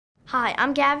Hi,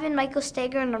 I'm Gavin Michael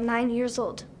Steger, and I'm 9 years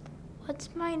old.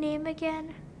 What's my name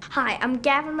again? Hi, I'm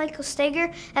Gavin Michael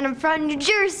Steger, and I'm from New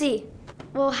Jersey.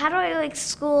 Well, how do I like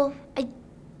school? I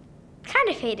kind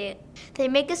of hate it. They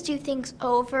make us do things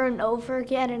over and over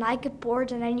again, and I get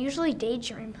bored, and I usually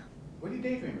daydream. What do you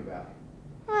daydream about?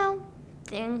 Well,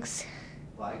 things.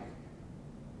 Like?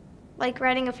 Like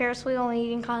riding a Ferris wheel and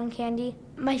eating cotton candy.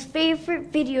 My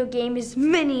favorite video game is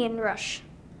Minion Rush.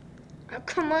 Oh,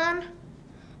 come on.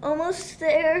 Almost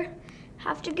there.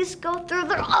 Have to just go through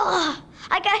the... Oh,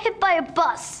 I got hit by a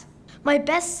bus. My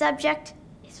best subject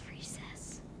is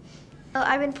recess.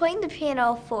 I've been playing the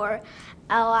piano for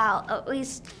at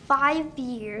least 5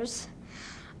 years.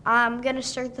 I'm gonna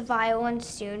start the violin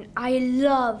soon. I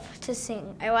love to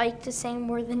sing. I like to sing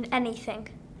more than anything.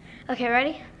 Okay,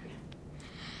 ready?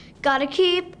 Gotta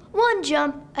keep one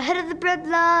jump ahead of the bread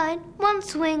line, one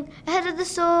swing ahead of the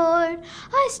sword.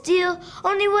 I steal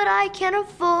only what I can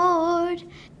afford.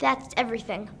 That's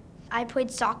everything. I played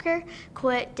soccer,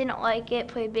 quit, didn't like it.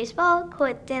 Played baseball,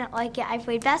 quit, didn't like it. I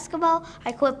played basketball,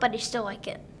 I quit, but I still like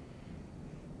it.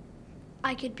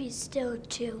 I could be still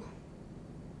too.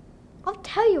 I'll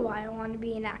tell you why I want to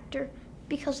be an actor.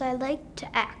 Because I like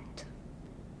to act.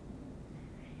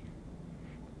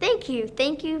 Thank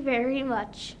you very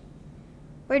much.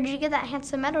 Where did you get that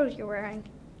handsome medal you're wearing?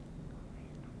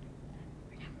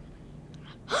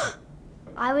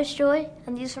 I was Joy,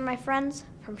 and these are my friends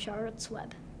from Charlotte's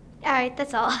Web. All right,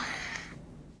 that's all.